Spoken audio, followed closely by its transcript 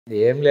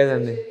ఏం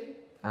లేదండి.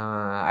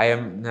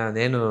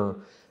 నేను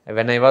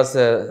when I was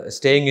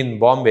staying in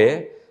Bombay,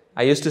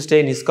 I use to stay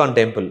in ISKCON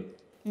temple.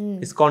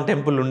 ISKCON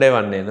temple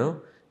ఉండేవాడిని నేను.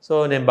 సో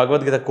నేను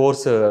భగవద్గీత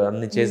కోర్స్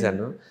అన్ని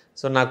చేశాను.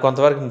 సో నాకు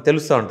కొంతవరకు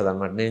తెలుస్తూ ఉంటుంది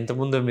అనమాట. నేను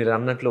ఇంతకుముందు మీరు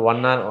అన్నట్లు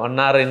 1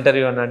 hour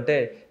ఇంటర్వ్యూ అని అంటే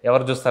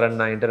ఎవరు చూస్తారని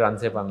నా ఇంటర్వ్యూ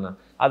అంతసేపు అన్నా,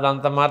 అది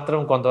అంత మాత్రం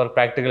కొంతవరకు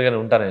ప్రాక్టికల్గానే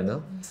ఉంటాను నేను.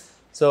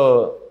 So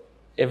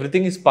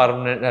everything is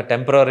permanent,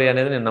 temporary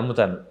అనేది నేను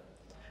నమ్ముతాను.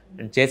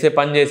 చేసే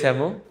పని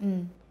చేసాము,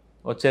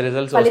 వచ్చే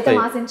రిజల్ట్స్ వస్తాయి.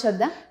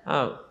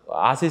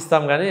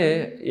 ఆశిస్తాం కానీ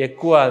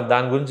ఎక్కువ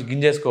దాని గురించి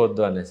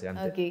గింజేసుకోవద్దు అనేసి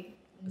అంతే.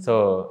 సో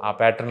ఆ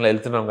ప్యాటర్న్లో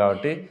వెళ్తున్నాం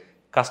కాబట్టి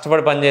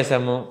కష్టపడి పని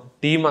చేసాము.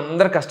 టీం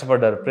అందరు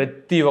కష్టపడ్డారు,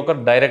 ప్రతి ఒక్కరు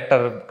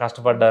డైరెక్టర్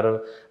కష్టపడ్డారు,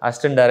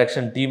 అసిస్టెంట్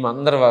డైరెక్షన్ టీం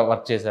అందరు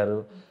వర్క్ చేశారు,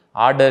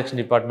 ఆర్ట్ డైరెక్షన్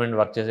డిపార్ట్మెంట్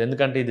వర్క్ చేశారు.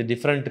 ఎందుకంటే ఇది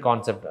డిఫరెంట్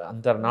కాన్సెప్ట్,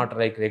 అంత నాట్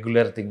లైక్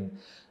రెగ్యులర్ థింగ్.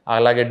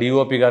 అలాగే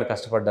డిఓపి గారు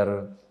కష్టపడ్డారు.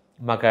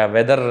 మాకు ఆ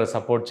వెదర్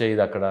సపోర్ట్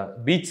చేయదు, అక్కడ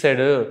బీచ్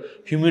సైడ్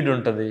హ్యూమిడ్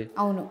ఉంటుంది.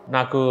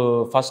 నాకు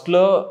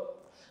ఫస్ట్లో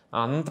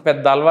అంత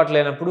పెద్ద అలవాటు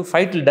లేనప్పుడు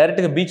ఫైట్లు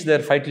డైరెక్ట్గా బీచ్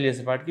దగ్గర ఫైట్లు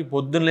చేసేపాటికి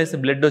పొద్దున్న లేస్తే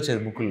బ్లడ్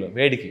వచ్చేది ముక్కుల్లో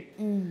వేడికి.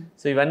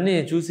 సో ఇవన్నీ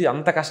చూసి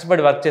అంత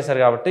కష్టపడి వర్క్ చేశారు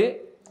కాబట్టి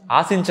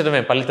ఆశించడమే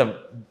ఫలితం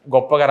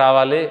గొప్పగా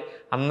రావాలి,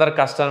 అందరి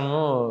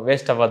కష్టము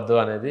వేస్ట్ అవ్వద్దు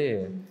అనేది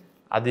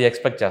అది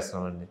ఎక్స్పెక్ట్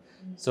చేస్తున్నామండి.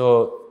 సో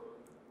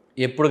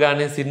ఎప్పుడు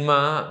కానీ సినిమా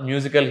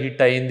మ్యూజికల్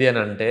హిట్ అయ్యింది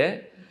అని అంటే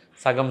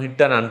సగం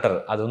హిట్ అని అంటారు,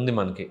 అది ఉంది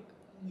మనకి.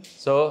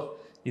 సో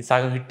ఈ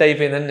సగం హిట్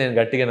అయిపోయిందని నేను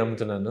గట్టిగా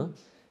నమ్ముతున్నాను.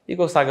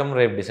 ఇంకో సగం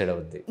రేపు డిసైడ్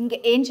అవుద్ది. ఇంకా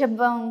ఏం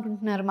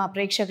చెప్పాలనుకుంటున్నారు మా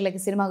ప్రేక్షకులకి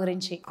సినిమా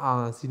గురించి?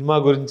 సినిమా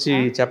గురించి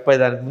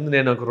చెప్పేదానికి ముందు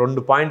నేను ఒక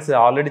 2 పాయింట్స్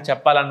ఆల్రెడీ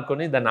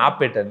చెప్పాలనుకుని దాన్ని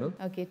ఆపెట్టాను.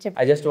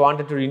 I just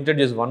wanted to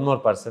introduce one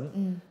more person,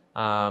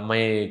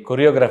 my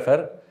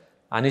choreographer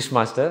Anish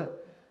master.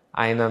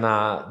 ఆయన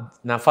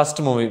నా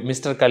ఫస్ట్ మూవీ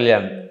మిస్టర్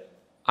కళ్యాణ్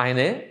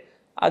ఆయనే.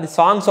 అది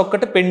సాంగ్స్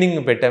ఒక్కటే పెండింగ్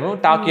పెట్టాము,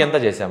 టాకీ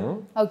అంతా చేసాము.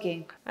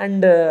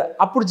 అండ్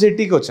అప్పుడు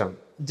జెట్టీకి వచ్చాము.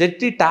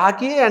 జెట్టి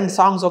టాకీ అండ్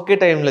సాంగ్స్ ఒకే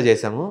టైంలో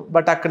చేసాము.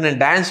 బట్ అక్కడ నేను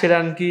డ్యాన్స్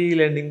చేయడానికి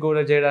లేదంటే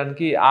ఇంకోటి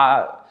చేయడానికి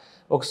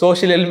ఒక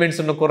సోషల్ ఎలిమెంట్స్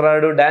ఉన్న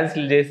కుర్రాడు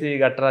డ్యాన్స్లు చేసి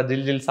గట్రా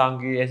జిల్ జిల్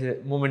సాంగ్కి వేసే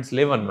మూమెంట్స్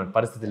లేవు అనమాట,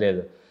 పరిస్థితి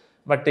లేదు.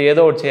 బట్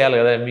ఏదో ఒకటి చేయాలి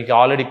కదా. మీకు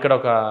ఆల్రెడీ ఇక్కడ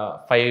ఒక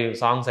 5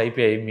 songs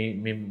అయిపోయాయి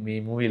మీ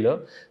మూవీలో,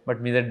 బట్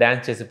మీ దగ్గర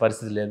డ్యాన్స్ చేసే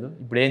పరిస్థితి లేదు,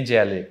 ఇప్పుడు ఏం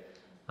చేయాలి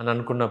అని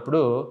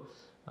అనుకున్నప్పుడు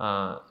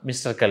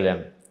mister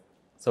Kalyan.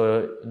 So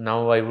now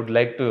I would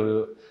like to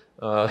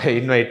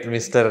invite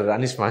mister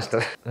Anish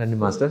master. రండి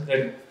మాస్టర్,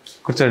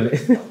 కూర్చోండి.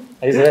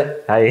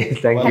 Hi,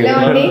 thank you.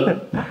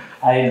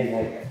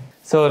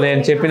 సో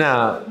నేను చెప్పిన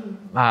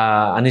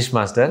అనీష్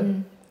మాస్టర్.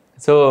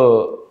 సో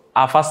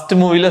ఆ ఫస్ట్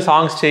మూవీలో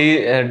సాంగ్స్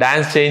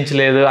డ్యాన్స్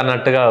చేయించలేదు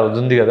అన్నట్టుగా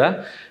ఉంది కదా.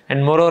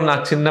 అండ్ మోరోవర్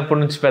నాకు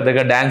చిన్నప్పటి నుంచి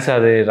పెద్దగా డ్యాన్స్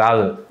అది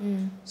రాదు.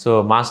 సో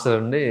మాస్టర్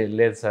ఉండి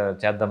లేదు సార్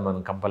చేద్దాం,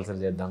 మనం కంపల్సరీ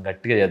చేద్దాం,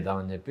 గట్టిగా చేద్దాం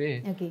అని చెప్పి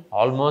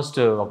ఆల్మోస్ట్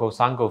ఒక్కొక్క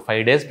సాంగ్ ఒక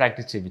 5 days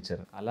ప్రాక్టీస్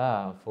చేయించారు. అలా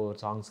 4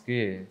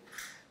 songsకి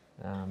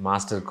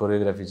మాస్టర్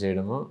కొరియోగ్రఫీ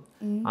చేయడము,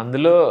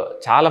 అందులో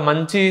చాలా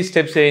మంచి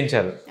స్టెప్స్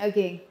వేయించారు.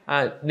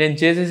 నేను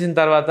చేసేసిన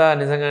తర్వాత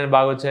నిజంగానే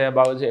బాగా వచ్చాయా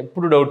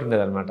ఎప్పుడు డౌట్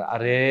ఉండేది అనమాట.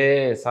 అరే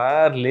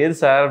సార్ లేదు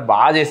సార్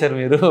బాగా చేశారు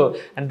మీరు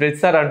అని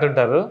ప్రతిసారి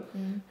అంటుంటారు.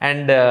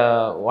 అండ్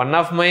వన్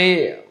ఆఫ్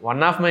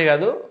మై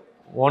కాదు,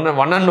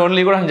 వన్ అండ్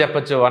ఓన్లీ కూడా అని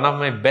చెప్పచ్చు, one of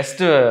my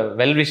best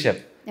well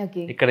wisher.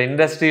 ఇక్కడ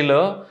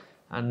ఇండస్ట్రీలో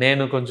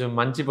నేను కొంచెం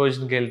మంచి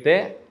పొజిషన్కి వెళ్తే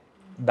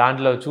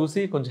దాంట్లో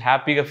చూసి కొంచెం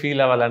హ్యాపీగా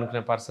feel అవ్వాలనుకునే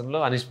పర్సన్లో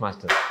Anish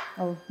master.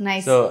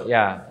 So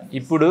yeah,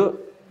 ఇప్పుడు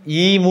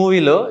ఈ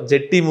మూవీలో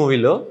జెట్టి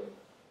మూవీలో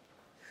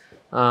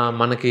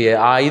మనకి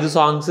ఆ 5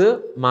 songs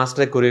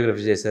మాస్టరే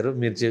కొరియోగ్రఫీ చేశారు.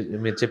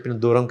 మీరు చెప్పిన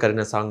దూరం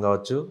కరిగిన సాంగ్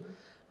కావచ్చు,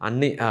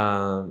 అన్ని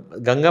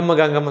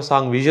గంగమ్మ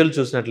సాంగ్ విజువల్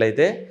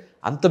చూసినట్లయితే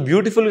అంత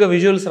బ్యూటిఫుల్గా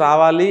విజువల్స్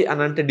రావాలి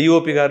అని అంటే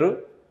డిఓపి గారు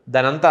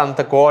దానంతా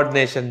అంత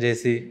కోఆర్డినేషన్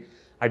చేసి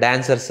ఆ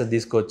డాన్సర్స్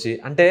తీసుకొచ్చి,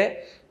 అంటే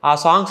ఆ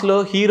సాంగ్స్లో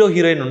హీరో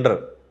హీరోయిన్ ఉండరు,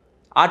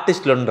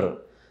 ఆర్టిస్టులు ఉండరు,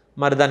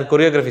 మరి దాన్ని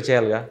కొరియోగ్రఫీ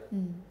చేయాలిగా.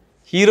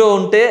 హీరో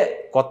ఉంటే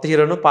కొత్త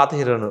హీరోను పాత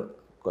హీరోను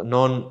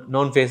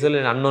నోన్ ఫేస్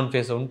లేదా అన్నోన్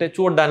ఫేస్ ఉంటే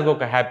చూడడానికి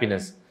ఒక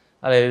హ్యాపీనెస్,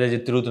 అలా ఏదైతే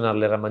తిరుగుతున్నారు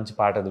లేరా మంచి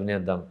పాట అది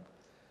వినేద్దాం.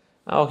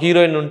 ఒక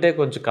హీరోయిన్ ఉంటే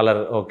కొంచెం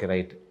కలర్ ఓకే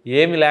రైట్,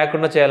 ఏమి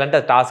లేకుండా చేయాలంటే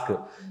అది టాస్క్.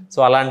 సో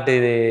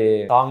అలాంటిది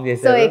సాంగ్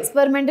చేశారు.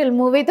 ఎక్స్పెరిమెంటల్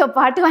మూవీతో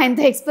పాటు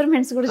ఆయనతో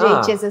ఎక్స్పెరిమెంట్స్ కూడా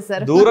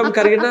చేసేసారు. దూరం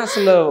కరిగిన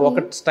అసలు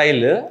ఒక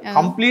స్టైల్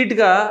కంప్లీట్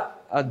గా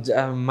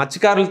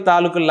మత్స్యకారుల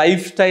తాలూకు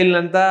లైఫ్ స్టైల్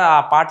అంతా ఆ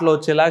పాటలో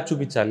వచ్చేలా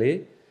చూపించాలి.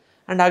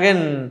 అండ్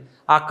అగైన్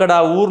అక్కడ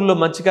ఊర్లో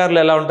మత్స్యకారులు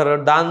ఎలా ఉంటారో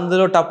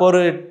దానిలో టపోరు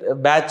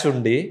బ్యాచ్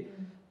ఉండి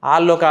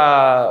వాళ్ళు ఒక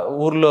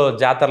ఊర్లో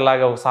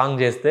జాతరలాగా ఒక సాంగ్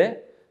చేస్తే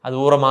అది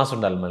ఊరమాస్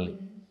ఉండాలి మళ్ళీ.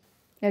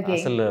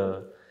 అసలు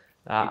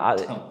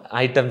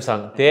ఐటమ్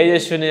సాంగ్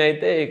తేజస్విని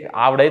అయితే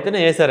ఆవిడైతేనే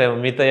వేసారేమో,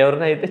 మిగతా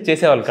ఎవరైనా అయితే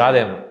చేసేవాళ్ళు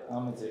కాదేమో.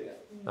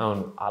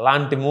 అవును,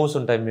 అలాంటి మూవ్స్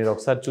ఉంటాయి, మీరు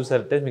ఒకసారి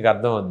చూసారంటే మీకు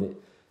అర్థం అవుద్ది.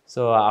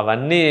 సో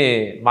అవన్నీ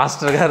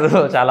మాస్టర్ గారు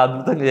చాలా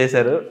అద్భుతంగా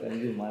చేశారు.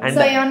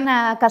 అండ్ ఏమన్నా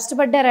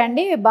కష్టపడ్డారా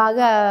అండి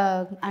బాగా?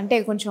 అంటే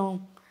కొంచెం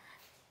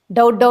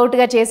డౌట్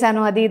గా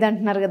చేశాను అది ఇది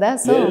అంటున్నారు కదా,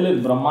 సో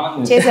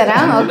చేశారా?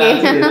 ఓకే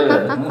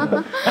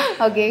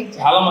ఓకే,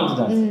 చాలా మంచి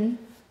డాన్స్.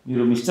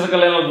 మీరు మిస్టర్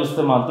కళ్యాణ్లో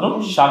చూస్తే మాత్రం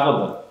షాక్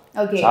అవుతారు,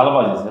 చాలా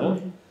బాగా చేశారు.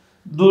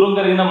 దూరం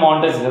కరిగిన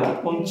మౌంటైన్స్ కదా,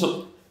 కొంచెం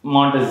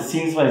మాంటేజ్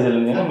సీన్స్ వైజ్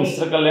వెళ్ళింది కానీ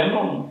mister Kalyan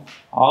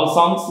all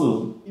songs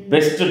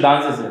best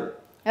dance చేశారు.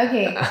 ఓకే,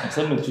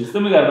 అసలు మీరు చూస్తే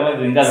మీకు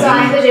అర్థమైంది. ఇంకా సో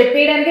ఆయనతో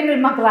చెప్పడానికి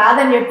మీరు మాకు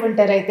రాదని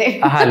చెప్పుంటారు అయితే.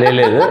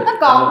 లేదు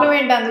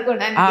కాంప్లిమెంట్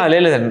అందుకోవడానికి.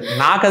 లేదు,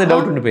 నాకు అది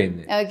డౌట్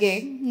ఉండిపోయింది. ఓకే,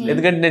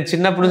 ఎందుకంటే నేను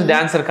చిన్నప్పటి నుంచి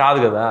డాన్సర్ కాదు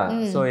కదా,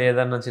 సో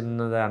ఏదన్నా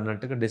చిన్నది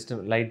అన్నట్టుగా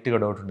లైట్గా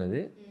డౌట్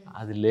ఉండేది.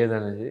 అది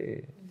లేదనేది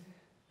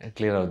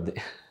క్లియర్ అవుద్ది.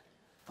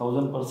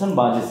 1000%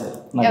 బాగా చేశారు.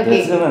 నాకు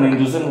తెలుసు కదా, నేను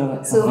చూసాను కదా.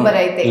 సూపర్.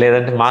 అయితే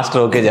లేదంటే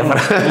మాస్టర్ ఓకే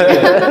చెప్పరా?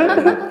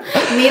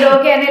 మీరు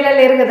ఓకే అనేలా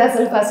లేరు కదా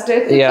అసలు ఫస్ట్.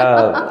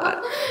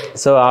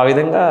 సో ఆ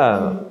విధంగా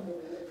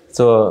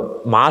సో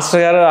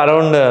మాస్టర్ గారు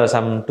అరౌండ్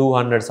సమ్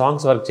 200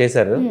 సాంగ్స్ వరకు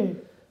చేశారు.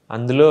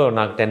 అందులో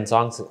నాకు 10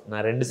 సాంగ్స్ నా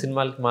 2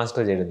 సినిమాలకి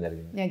మాస్టర్ చేయడం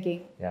జరిగింది. ఓకే,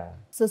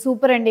 సో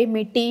సూపర్ అండి.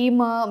 మీ team,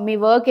 me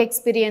work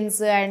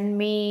experience and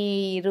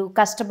మీరు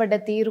కష్టపడ్డ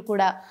తీరు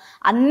కూడా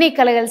అన్నీ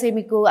కలగలిసి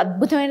మీకు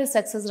అద్భుతమైన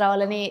సక్సెస్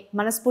రావాలని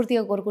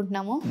మనస్ఫూర్తిగా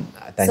కోరుకుంటున్నాము.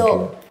 సో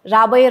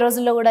రాబోయే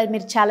రోజుల్లో కూడా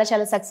మీరు చాలా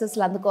చాలా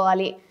సక్సెస్లు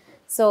అందుకోవాలి.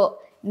 సో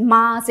మా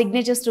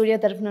సిగ్నేచర్ స్టూడియో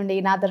తరఫు నుండి,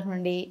 నా తరఫు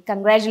నుండి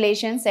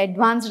కంగ్రాచులేషన్స్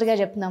అడ్వాన్స్డ్గా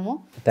చెప్తున్నాము.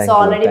 సో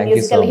ఆల్రెడీ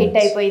మ్యూజికల్ హిట్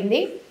అయిపోయింది.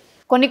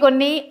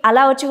 కొన్ని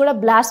అలా వచ్చి కూడా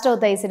బ్లాస్ట్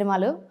అవుతాయి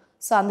సినిమాలు.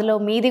 సో అందులో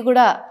మీది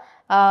కూడా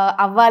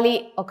అవ్వాలి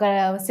ఒక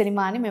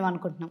సినిమా అని మేము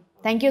అనుకుంటున్నాం.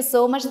 Thank you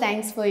so much.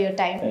 Thanks for your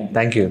time.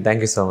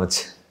 Thank you so much.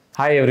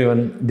 Hi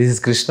everyone, this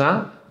is Krishna.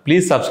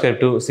 Please subscribe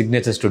to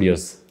signature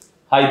studios.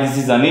 Hi, this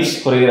is Anish,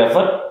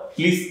 choreographer.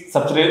 Please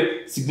subscribe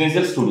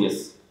signature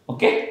studios.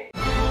 Okay.